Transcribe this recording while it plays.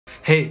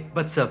Hey,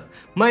 what's up?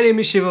 My name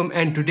is Shivam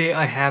and today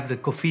I have the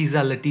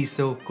Coffeeza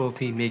Lattiso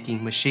coffee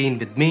making machine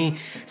with me.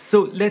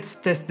 So let's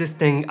test this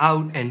thing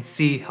out and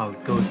see how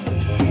it goes.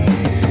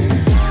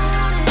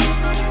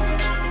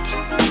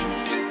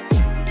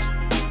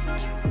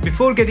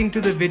 Before getting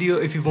to the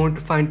video, if you want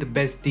to find the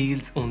best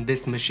deals on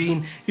this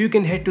machine, you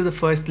can head to the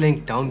first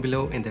link down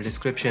below in the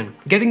description.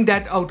 Getting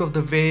that out of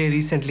the way,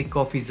 recently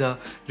Coffeeza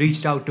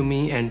reached out to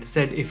me and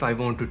said if I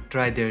want to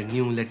try their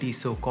new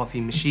Lattiso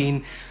coffee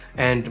machine.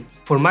 And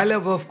for my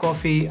love of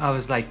coffee, I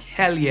was like,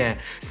 hell yeah,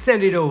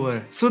 send it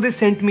over. So they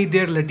sent me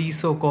their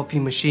Lattiso coffee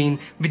machine,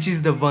 which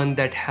is the one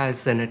that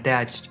has an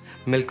attached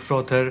milk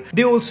frother.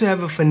 They also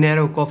have a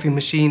Finero coffee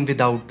machine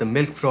without the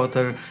milk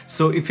frother,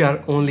 so if you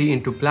are only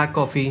into black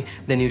coffee,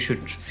 then you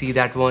should see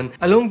that one.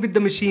 Along with the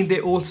machine, they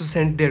also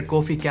sent their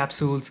coffee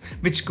capsules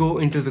which go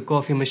into the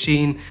coffee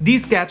machine.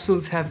 These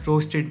capsules have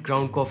roasted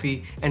ground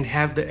coffee and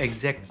have the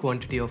exact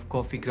quantity of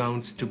coffee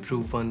grounds to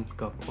brew 1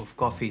 cup of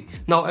coffee.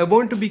 Now I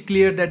want to be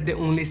clear that they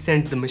only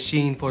sent the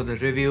machine for the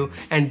review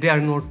and they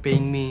are not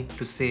paying me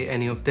to say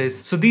any of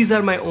this. So these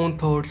are my own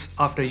thoughts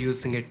after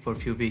using it for a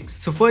few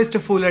weeks. So first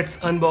of all, let's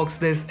unbox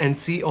this and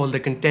see all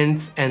the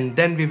contents, and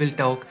then we will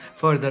talk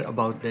further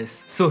about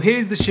this. So here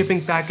is the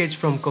shipping package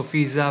from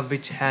Coffeeza,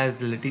 which has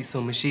the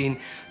Lattiso machine.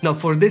 Now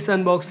for this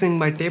unboxing,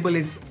 my table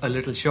is a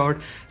little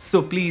short,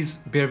 so please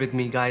bear with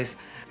me guys.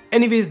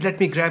 Anyways, let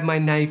me grab my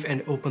knife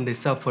and open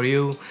this up for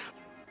you.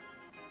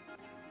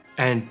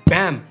 And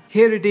bam,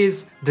 here it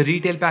is, the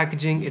retail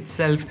packaging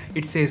itself.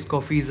 It says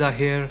Coffeeza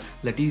here,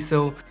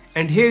 Lattiso.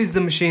 And here is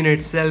the machine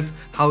itself,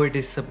 how it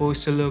is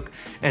supposed to look.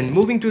 And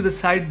moving to the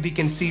side, we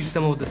can see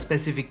some of the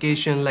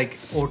specification like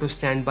auto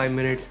standby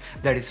minutes,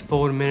 that is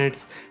 4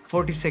 minutes,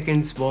 40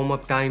 seconds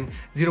warm-up time,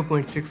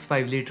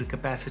 0.65 liter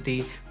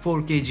capacity,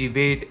 4 kg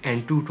weight,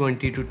 and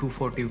 220 to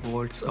 240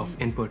 volts of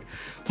input.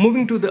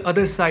 Moving to the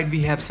other side,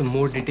 we have some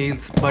more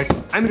details, but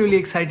I'm really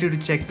excited to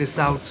check this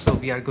out, so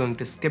we are going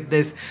to skip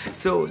this.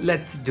 So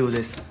let's do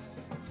this.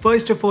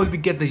 First of all, we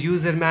get the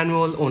user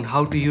manual on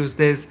how to use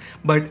this,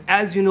 but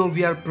as you know,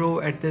 we are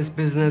pro at this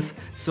business,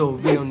 so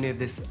we don't need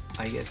this,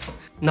 I guess.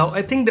 Now,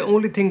 I think the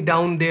only thing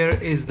down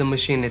there is the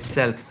machine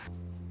itself.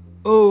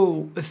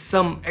 Oh,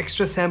 some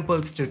extra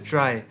samples to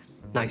try.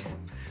 Nice.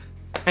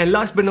 And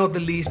last but not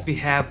the least, we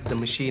have the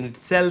machine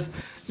itself.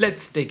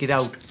 Let's take it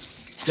out.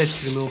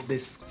 Let's remove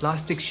this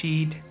plastic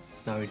sheet.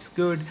 Now it's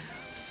good.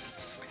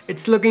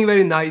 It's looking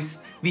very nice.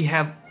 We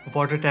have a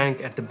water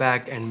tank at the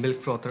back and milk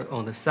frother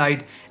on the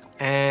side.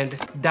 And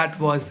that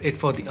was it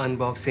for the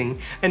unboxing.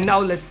 And now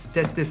let's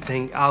test this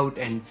thing out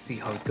and see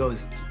how it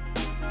goes.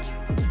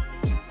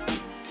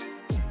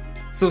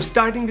 So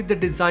starting with the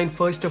design,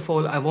 first of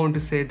all, I want to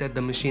say that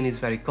the machine is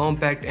very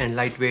compact and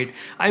lightweight.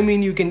 I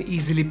mean, you can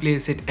easily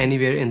place it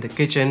anywhere in the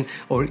kitchen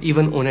or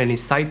even on any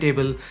side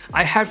table.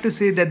 I have to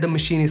say that the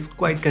machine is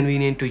quite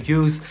convenient to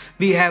use.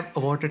 We have a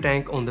water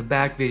tank on the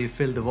back where you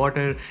fill the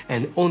water,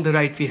 and on the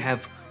right we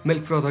have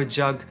milk frother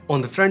jug.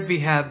 On the front we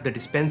have the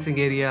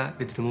dispensing area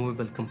with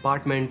removable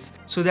compartments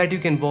so that you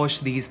can wash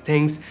these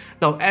things.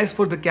 Now as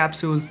for the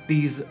capsules,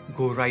 these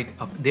go right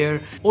up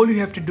there. All you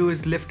have to do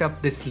is lift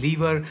up this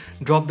lever,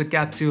 drop the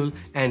capsule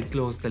and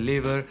close the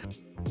lever.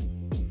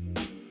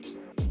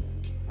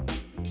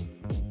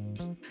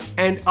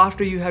 And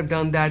after you have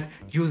done that,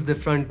 use the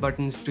front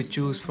buttons to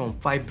choose from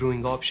 5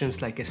 brewing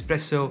options like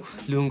espresso,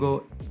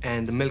 lungo,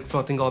 and the milk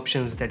frothing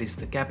options, that is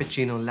the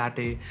cappuccino,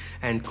 latte,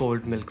 and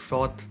cold milk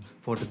froth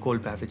for the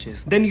cold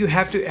beverages. Then you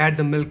have to add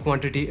the milk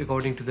quantity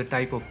according to the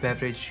type of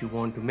beverage you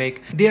want to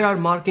make. There are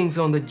markings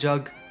on the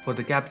jug for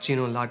the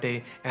cappuccino,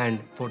 latte,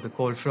 and for the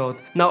cold froth.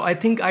 Now I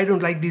think I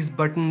don't like these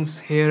buttons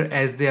here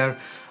as they are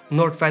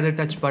not feather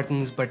touch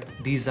buttons, but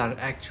these are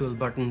actual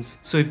buttons.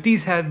 So if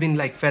these have been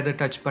like feather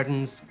touch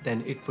buttons,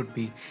 then it would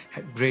be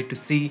great to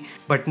see,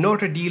 but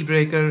not a deal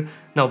breaker.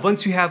 Now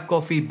once you have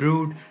coffee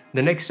brewed,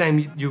 the next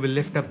time you will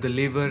lift up the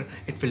lever,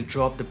 it will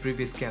drop the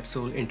previous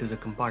capsule into the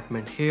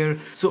compartment here.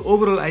 So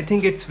overall, I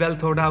think it's well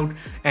thought out.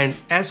 And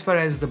as far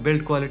as the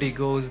build quality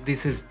goes,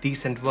 this is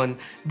decent one.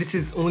 This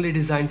is only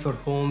designed for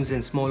homes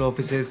and small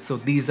offices, so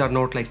these are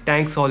not like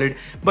tank solid,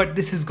 but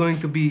this is going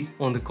to be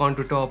on the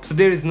countertop, so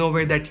there is no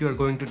way that you are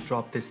going to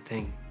drop this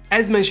thing.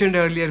 As mentioned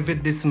earlier,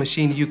 with this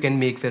machine you can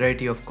make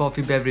variety of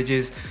coffee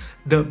beverages,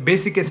 the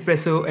basic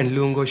espresso and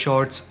lungo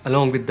shots,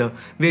 along with the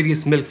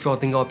various milk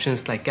frothing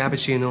options like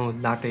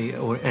cappuccino, latte,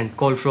 and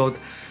cold froth.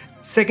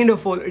 Second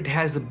of all, it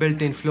has a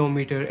built-in flow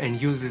meter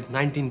and uses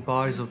 19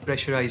 bars of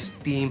pressurized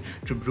steam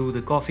to brew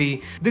the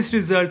coffee. This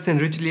results in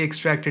richly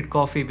extracted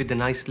coffee with a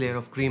nice layer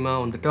of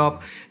crema on the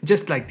top,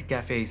 just like the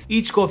cafes.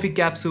 Each coffee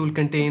capsule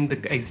contains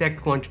the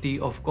exact quantity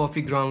of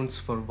coffee grounds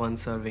for 1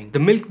 serving. The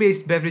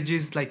milk-based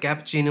beverages like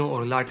cappuccino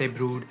or latte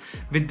brewed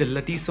with the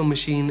Lattiso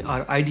machine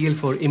are ideal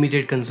for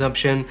immediate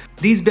consumption.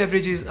 These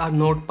beverages are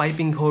not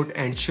piping hot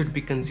and should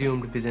be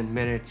consumed within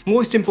minutes.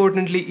 Most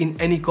importantly, in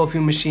any coffee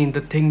machine, the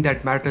thing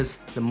that matters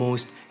the most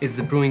is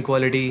the brewing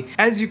quality.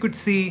 As you could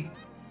see,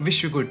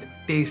 wish you could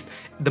taste.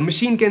 The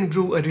machine can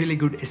brew a really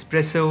good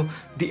espresso.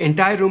 The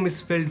entire room is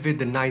filled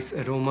with a nice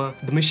aroma.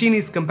 The machine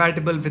is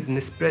compatible with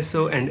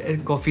Nespresso and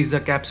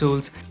Coffeeza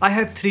capsules. I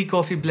have 3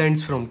 coffee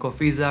blends from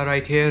Coffeeza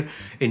right here: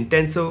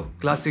 Intenso,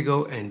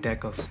 Classico and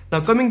Decaf.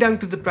 Now coming down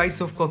to the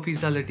price of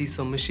Coffeeza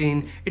Lattiso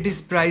machine, it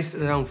is priced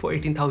around for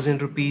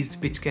 18,000 rupees,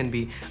 which can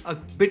be a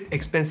bit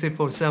expensive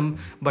for some,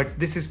 but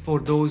this is for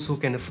those who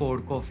can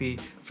afford coffee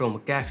from a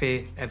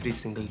cafe every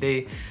single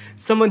day.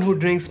 Someone who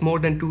drinks more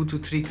than 2 to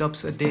 3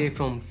 cups a day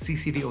from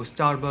CCD or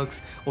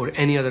Starbucks or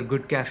any other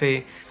good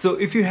cafe. So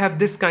if you have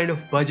this kind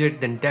of budget,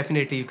 then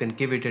definitely you can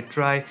give it a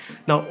try.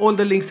 Now all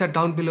the links are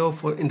down below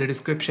in the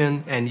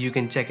description and you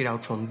can check it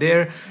out from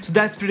there. So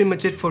that's pretty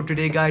much it for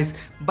today, guys.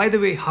 By the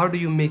way, how do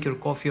you make your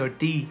coffee or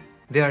tea?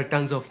 There are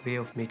tons of ways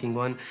of making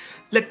one.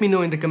 Let me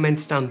know in the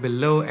comments down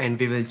below and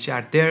we will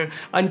chat there.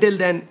 Until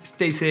then,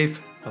 stay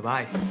safe.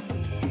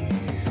 Bye-bye.